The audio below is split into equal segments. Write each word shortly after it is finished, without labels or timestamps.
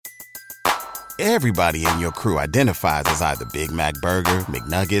Everybody in your crew identifies as either Big Mac Burger,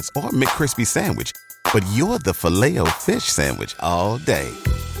 McNuggets, or McCrispy Sandwich. But you're the Filet-O-Fish Sandwich all day.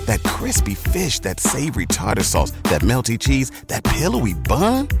 That crispy fish, that savory tartar sauce, that melty cheese, that pillowy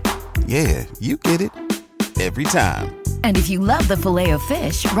bun. Yeah, you get it. Every time. And if you love the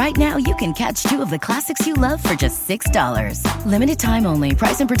Filet-O-Fish, right now you can catch two of the classics you love for just $6. Limited time only.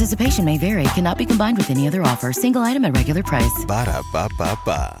 Price and participation may vary. Cannot be combined with any other offer. Single item at regular price.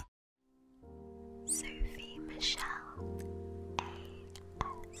 Ba-da-ba-ba-ba. Sophie Michelle,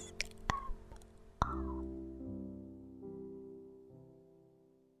 ASMR.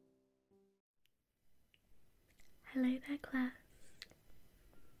 Hello there, class.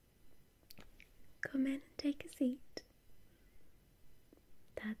 Come in and take a seat.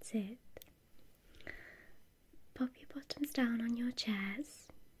 That's it. Pop your bottoms down on your chairs.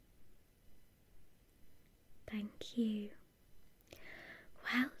 Thank you.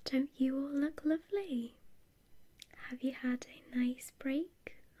 Well, don't you all look lovely? Have you had a nice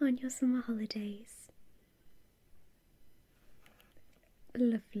break on your summer holidays?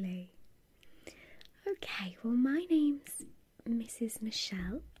 Lovely. Okay, well, my name's Mrs.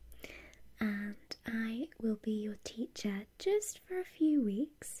 Michelle, and I will be your teacher just for a few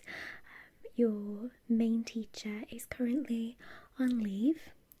weeks. Your main teacher is currently on leave.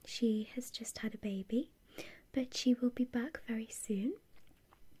 She has just had a baby, but she will be back very soon.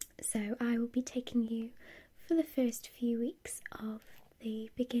 So I will be taking you for the first few weeks of the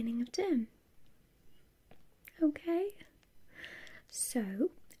beginning of term. Okay?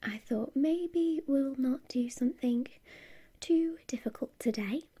 So I thought maybe we'll not do something too difficult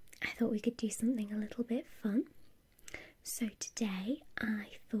today. I thought we could do something a little bit fun. So today I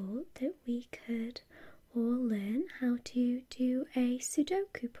thought that we could all learn how to do a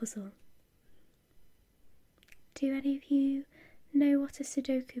Sudoku puzzle. Do any of you know what a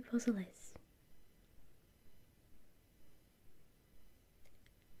Sudoku puzzle is?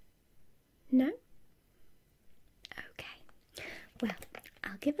 No? Okay. Well,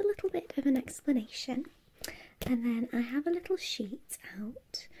 I'll give a little bit of an explanation, and then I have a little sheet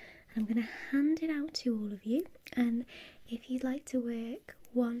out. I'm going to hand it out to all of you, and if you'd like to work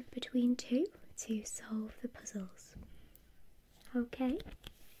one between two to solve the puzzles. Okay?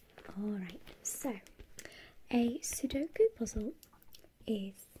 Alright, so a Sudoku puzzle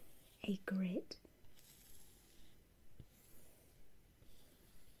is a grid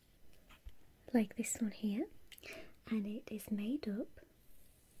like this one here, and it is made up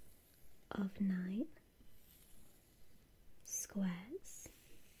of 9 squares,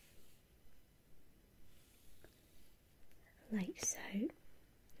 like so,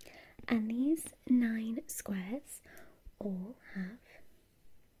 and these 9 squares all have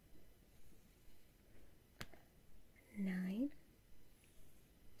 9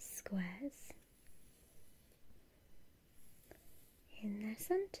 squares in their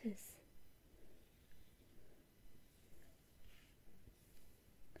centres.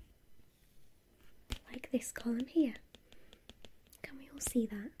 Like this column here. Can we all see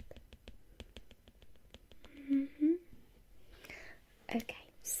that? Okay,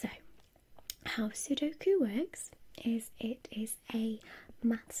 so how Sudoku works is it is a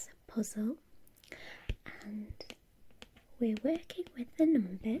maths puzzle, and we're working with the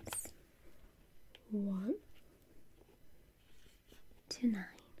numbers 1 to 9.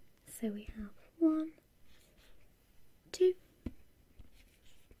 So we have 1, 2,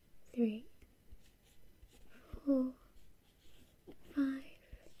 3, 4, 5,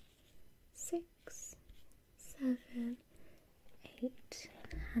 6, 7, 8,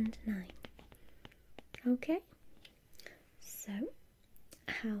 and 9. Okay, so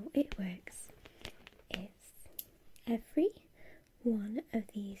how it works is every one of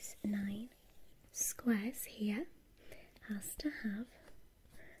these 9 squares here has to have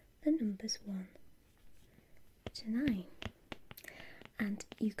the numbers 1 to 9, and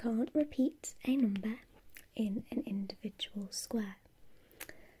you can't repeat a number in an individual square.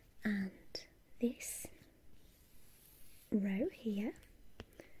 And this row here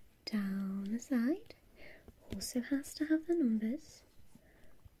down the side also has to have the numbers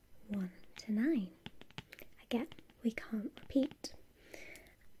 1 to 9. Again, we can't repeat.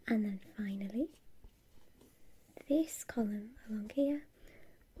 And then finally, this column along here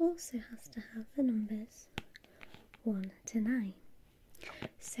also has to have the numbers 1 to 9.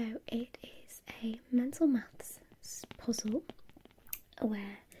 So it is a mental maths puzzle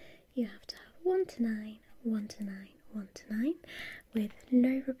where you have to have 1 to 9, 1 to 9, 1 to 9 with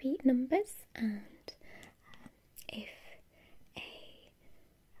no repeat numbers, and if a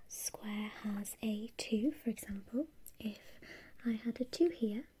square has a 2, for example, if I had a 2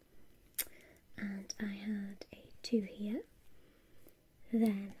 here and I had a 2 here,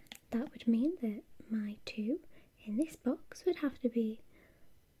 then that would mean that my 2 in this box would have to be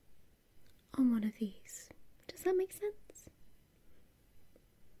on one of these. Does that make sense?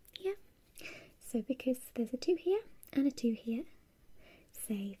 Yeah. So because there's a 2 here and a 2 here,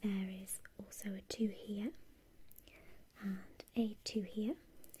 say there is also a 2 here and a 2 here,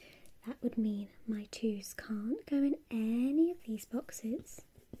 that would mean my 2's can't go in any of these boxes,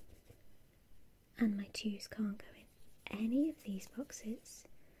 and my 2's can't go in any of these boxes,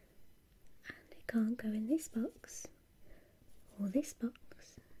 and it can't go in this box or this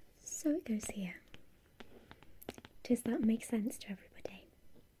box, so it goes here. Does that make sense to everybody?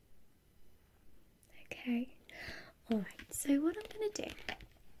 Okay. Alright, so what I'm going to do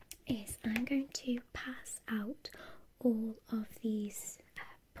is I'm going to pass out all of these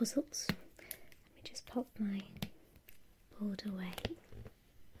puzzles. Let me just pop my board away.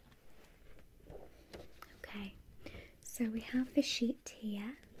 Okay, so we have the sheet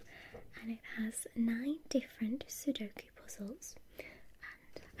here, and it has 9 different Sudoku puzzles,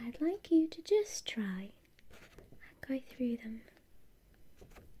 and I'd like you to just try and go through them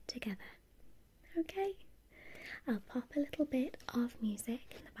together. Okay? I'll pop a little bit of music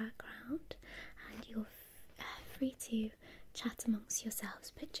in the background, and you're free to chat amongst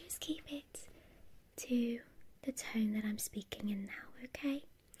yourselves, but just keep it to the tone that I'm speaking in now, okay?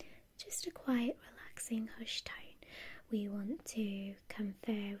 Just a quiet, relaxing, hushed tone. We want to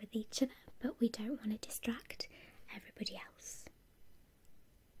confer with each other, but we don't want to distract everybody else.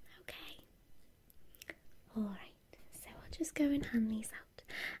 Okay? Alright, so I'll just go and hand these out,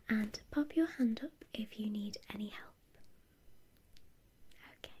 and pop your hand up if you need any help.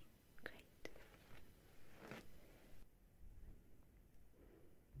 Okay, great.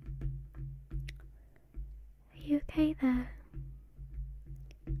 Are you okay there?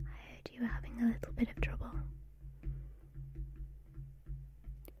 I heard you were having a little bit of trouble.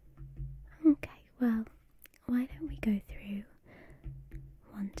 Okay, well, why don't we go through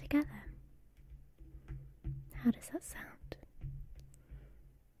one together? How does that sound?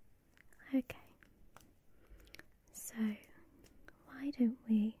 Okay, so why don't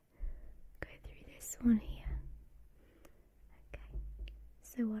we go through this one here? Okay,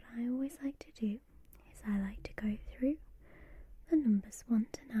 so what I always like to do is I like to go through the numbers 1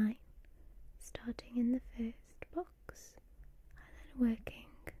 to 9, starting in the first box and then working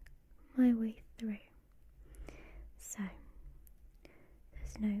my way through. So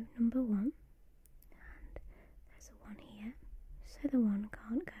there's no number 1, and there's a 1 here, so the 1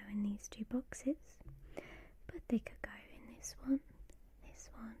 can't go in these 2 boxes, but they could go in this one,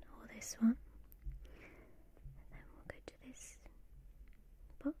 or this one. And then we'll go to this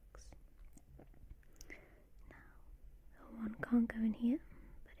box. Now, the 1 can't go in here,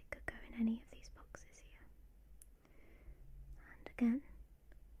 but it could go in any of these boxes here. And again,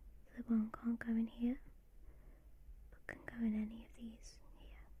 the 1 can't go in here, but can go in any of these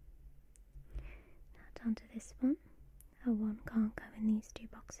here. Now down to this one. A 1 can't go in these 2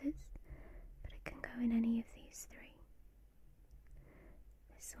 boxes, but it can go in any of these 3.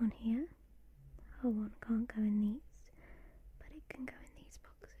 This one here, a 1 can't go in these, but it can go in these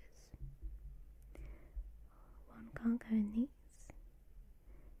boxes. 1 can't go in these,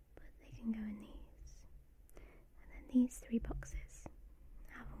 but they can go in these. And then these 3 boxes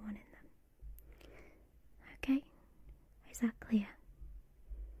have a 1 in them. Okay? Is that clear?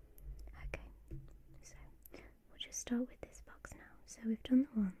 Okay, so we'll just start with this box now. So we've done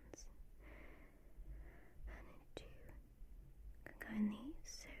the 1s, and 2 can go in these,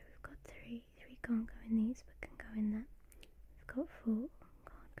 so we've got 3 can't go in these but can go in that. We've got 4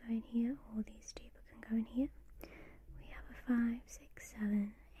 can't go in here, all these 2 but can go in here. We have a 5, 6,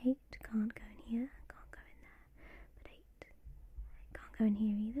 7, 8 can't go in here, can't go in there, but 8 can't go in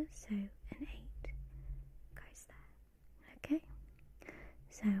here either, so an 8 goes there. Okay,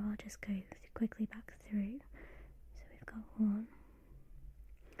 so I'll just go quickly back through. So we've got 1,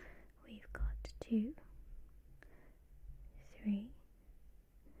 we've got 2, 3,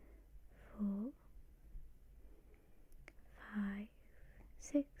 4, 5,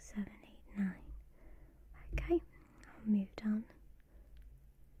 6, 7, 8, 9. Okay, I'll move down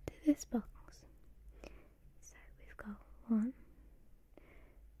to this box. So we've got 1,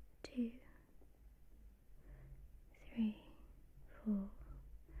 2, 3, 4,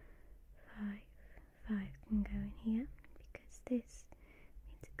 5. 5 can go in here because this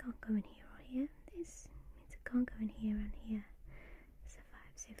means it can't go in here or here. This means it can't go in here and here. So 5,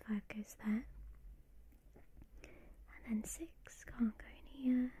 so 5 goes there. And then 6 can't go in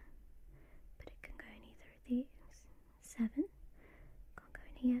here, but it can go in either of these. 7 can't go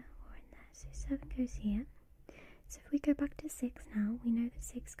in here or in there, So 7 goes here. So if we go back to 6 now, we know that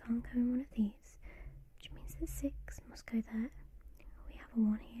 6 can't go in one of these, which means that 6 must go there. We have a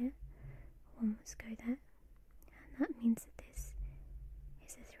 1 here, 1 must go there, and that means that this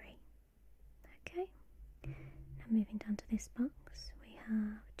is a 3. Okay, now moving down to this box, we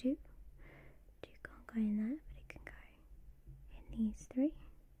have 2. 2 can't go in there, but it can go in these 3.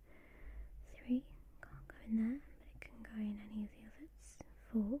 3 can't go in there, but it can go in any of the others.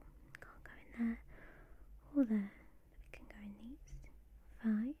 4 can't go in there or there, but it can go in these.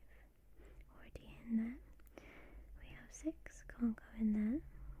 5 already in there. We have 6 can't go in there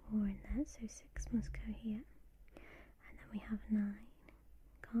or in there, so 6 must go here. And then we have 9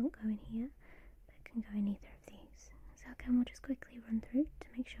 can't go in here, but it can go in either of these. So again, we'll just quickly run through to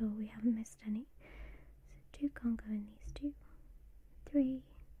make sure we haven't missed any. So 2 can't go in these 2. 3,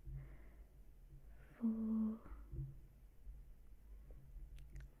 4,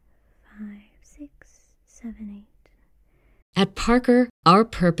 5, 6, 7, 8. At Parker, our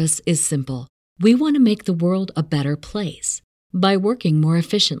purpose is simple. We want to make the world a better place by working more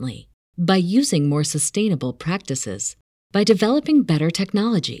efficiently, by using more sustainable practices, by developing better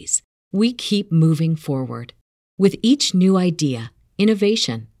technologies. We keep moving forward. With each new idea,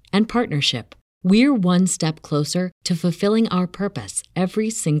 innovation, and partnership, we're one step closer to fulfilling our purpose every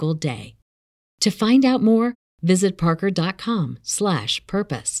single day. To find out more, visit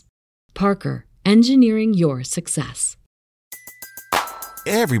parker.com/purpose. Parker, engineering your success.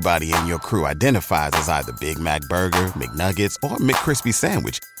 Everybody in your crew identifies as either Big Mac Burger, McNuggets, or McCrispy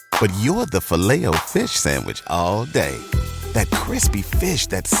Sandwich. But you're the Filet-O-Fish Sandwich all day. That crispy fish,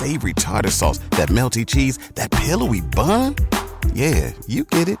 that savory tartar sauce, that melty cheese, that pillowy bun. Yeah, you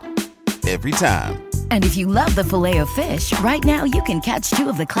get it. Every time. And if you love the Filet-O-Fish, right now you can catch 2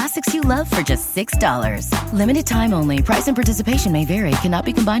 of the classics you love for just $6. Limited time only. Price and participation may vary. Cannot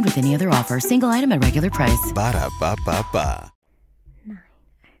be combined with any other offer. Single item at regular price. Ba-da-ba-ba-ba. 9.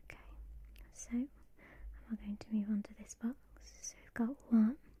 Okay. So, I'm going to move on to this box. So we've got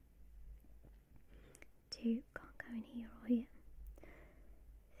 1, 2, can't go in here or here.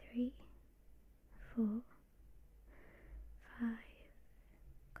 3, 4, 5,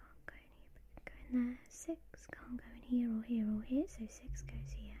 can't go in here but can go in there. 6, can't go in here or here or here, so 6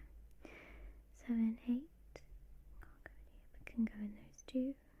 goes here. 7, 8, can't go in here but can go in those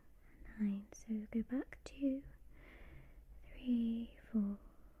 2. 9, so we'll go back 2, 3, 4,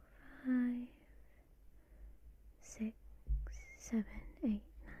 5, 6, 7, 8, 9.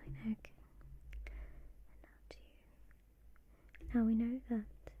 Okay. And now 2. Now we know that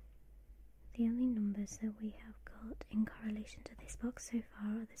the only numbers that we have got in correlation to this box so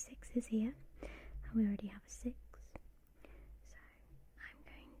far are the 6's here, and we already have a 6. So I'm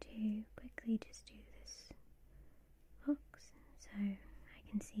going to quickly just do this box so I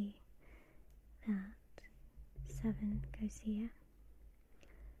can see that 7 goes here.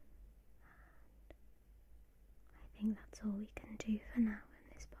 And I think that's all we can do for now in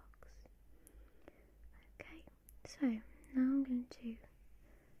this box. Okay, so now I'm going to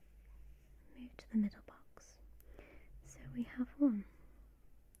move to the middle box. So we have 1,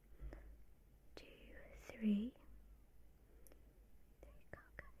 2, 3.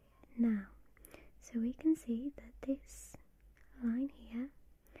 Can't go here. Now, so we can see that this line here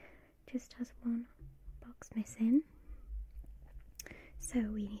just has 1 box missing. So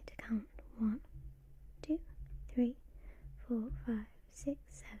we need to count 1, 2, 3, 4, 5,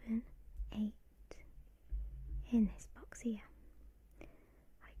 6, 7, 8 in this box here.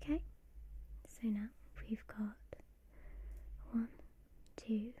 Okay, so now we've got 1,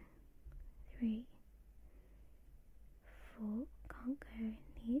 2, 3, 4, can't go in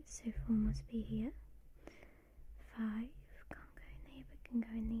these, so 4 must be here. 5, can't go in here but can go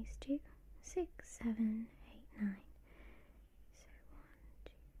in these 2. 6, 7, 8, 9. So 1,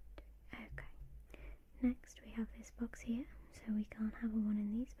 2, 3. Okay. Next we have this box here, so we can't have a 1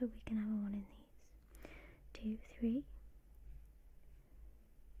 in these, but we can have a 1 in these. 2, 3.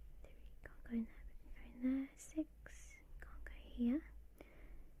 3 can't go in there, but can go in there. 6 can't go here.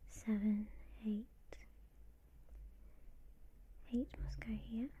 7, 8. 8 must go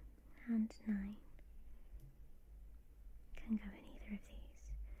here, and 9 can go in either of these.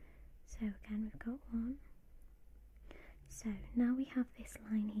 So again we've got 1. So now we have this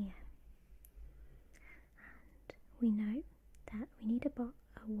line here, and we know that we need a 1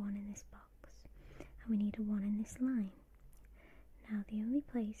 in this box, and we need a 1 in this line. Now the only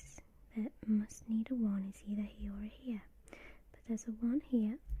place that must need a 1 is either here or here, but there's a 1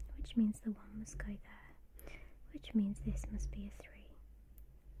 here, which means the 1 must go there, which means this must be a 3.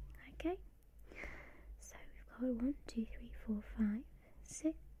 Okay, so we've got 1, 2, 3, 4, 5,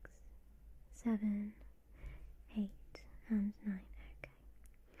 6, 7, 8, and 9. Okay.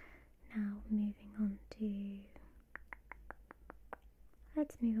 Now moving on to...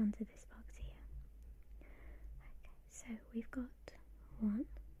 Let's move on to this box here. Okay, so we've got 1,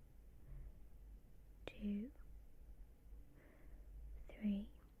 2, 3,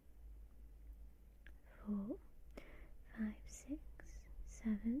 4, 5, 6,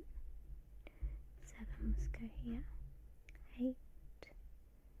 7. 7 must go here. 8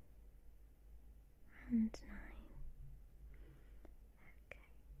 and 9. Okay.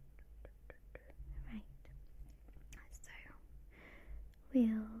 Right. So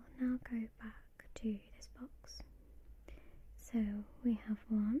we'll now go back to this box. So we have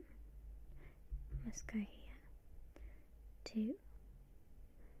 1 must go here. 2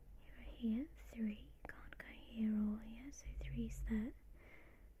 here. 3 can't go here or here, so 3's there.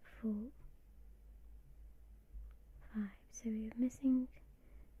 4, 5. So we're missing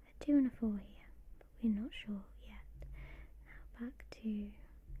a 2 and a 4 here, but we're not sure yet. Now back to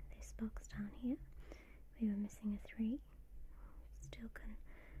this box down here. We were missing a 3. Still can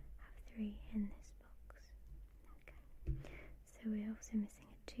have 3 in this box. Okay. So we're also missing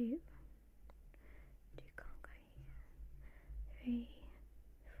a 2. 2 can't go here. 3,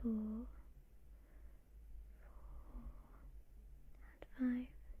 4, 4, and 5,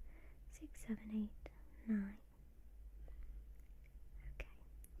 6, 7, 8, 9. Okay.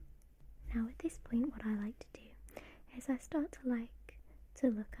 Now at this point what I like to do is I start to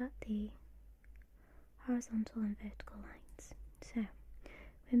look at the horizontal and vertical lines. So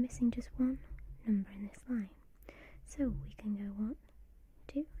we're missing just one number in this line. So we can go 1,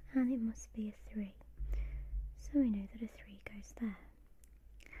 2, and it must be a 3. So we know that a 3 goes there.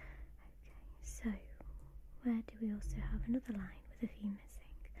 Okay, so where do we also have another line with a few missing?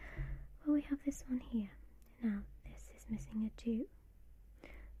 Well, we have this one here. Now this is missing a 2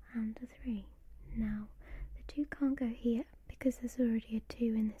 and a 3. Now the 2 can't go here because there's already a 2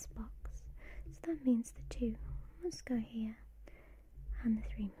 in this box. So that means the 2 must go here and the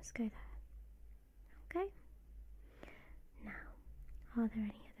 3 must go there. Okay? Now, are there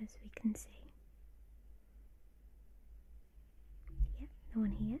any others we can see? Yep, the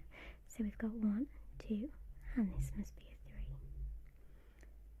one here. So we've got 1, 2, and this must be a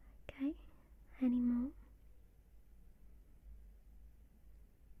 3. Okay, any more?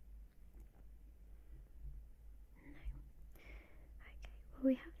 No. Okay, well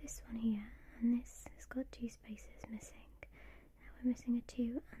we have this one here, and this has got 2 spaces missing. Now we're missing a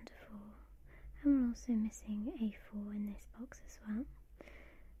 2 and a 4, and we're also missing a 4 in this box as well,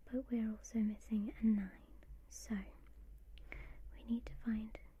 but we're also missing a 9. So we need to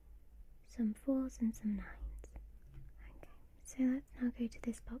find some 4s and some 9s. Okay, so let's now go to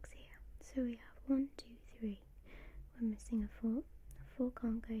this box here. So we have 1, 2, 3. We're missing a 4. A 4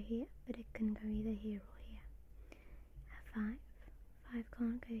 can't go here, but it can go either here or here. A 5. 5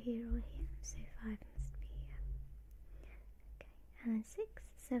 can't go here or here, so 5 must be here. Okay, and then 6,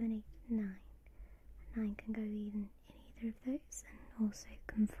 7, 8, 9. 9 can go in either of those, and also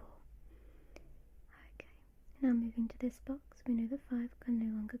can 4. Okay, now moving to this box, we know that 5 can no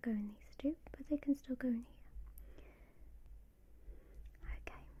longer go in these 2, but they can still go in here.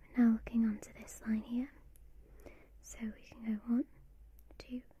 Okay, now looking onto this line here, so we can go 1,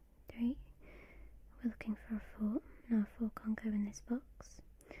 2, 3. We're looking for a 4. Now a 4 can't go in this box,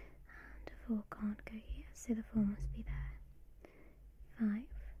 and a 4 can't go here, so the 4 must be there. 5,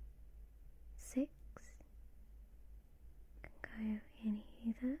 6 can go in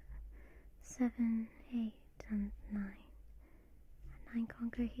either. 7, 8, and 9. And 9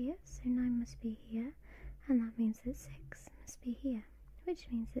 can't go here, so 9 must be here, and that means that 6 must be here, which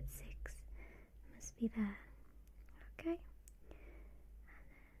means that 6 must be there. Okay?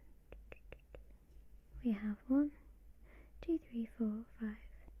 We have 1, 2, 3, 4, 5,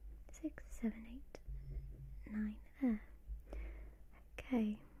 6, 7, 8, 9 there.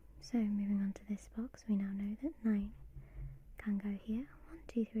 Okay, so moving on to this box, we now know that 9 can go here. 1,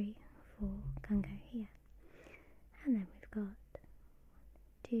 2, 3, 4 can go here. And then we've got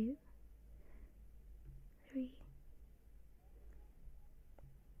 2, 3,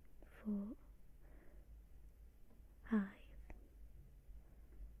 4, 5,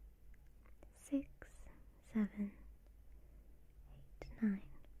 6, 7, 8, 9.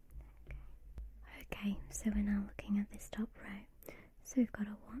 Okay, so we're now looking at this top row. So we've got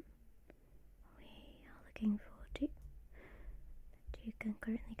a 1. We are looking for 2. The 2 can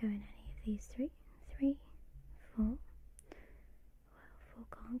currently go in any of these 3. 3, 4. Well, 4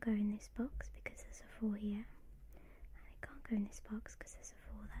 can't go in this box because there's a 4 here. And it can't go in this box because there's a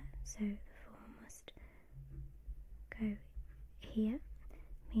 4 there. So the 4 must go here,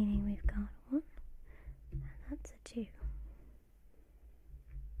 meaning we've got 1,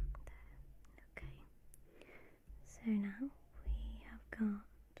 now we have got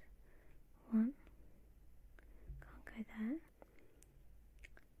 1, can't go there.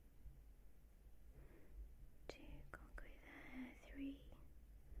 2, can't go there. 3,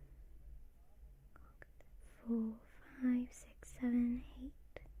 can't go there. 4, 5, 6, 7, 8,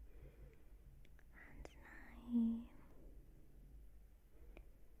 and 9. Okay.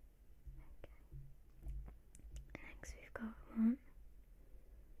 Next we've got 1.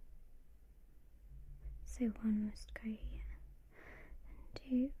 So 1 must go here. And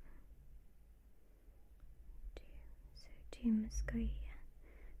 2. 2. So 2 must go here.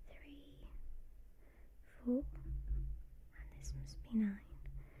 3, 4. And this must be 9.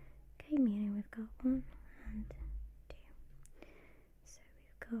 Okay, meaning we've got 1 and 2. So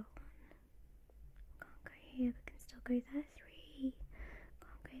we've got 1. Can't go here, but can still go there. 3.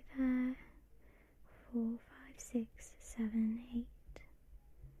 Can't go there. 4, 5, 6, 7, 8.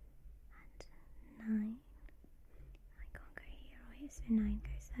 And 9. I can't go here or here, so 9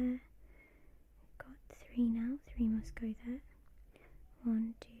 goes there. We've got 3 now. 3 must go there.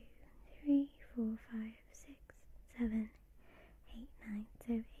 1, 2, 3, 4, 5, 6, 7, 8, 9.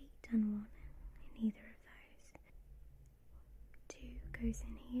 So 8 and 1 in either of those. 2 goes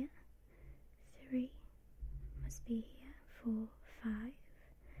in here. 3 must be here. 4, 5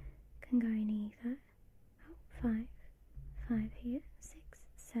 can go in either. Oh, 5. 5 here. 6,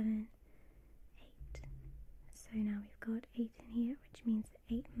 7, 8. So now we've got 8 in here, which means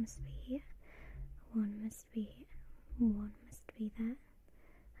that 8 must be here. 1 must be here. 1 must be there.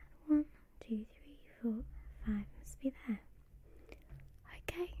 And 1, 2, 3, 4, 5 must be there.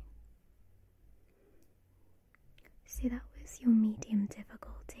 Okay. So that was your medium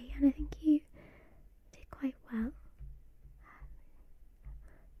difficulty, and I think you did quite well.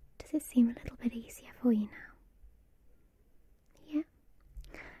 Does it seem a little bit easier for you now? Yeah?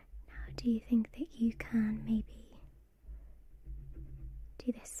 Now, do you think that you can maybe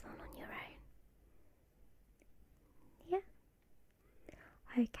do this one on your own? Yeah?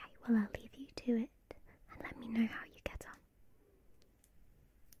 Okay, well, I'll leave you to it, and let me know how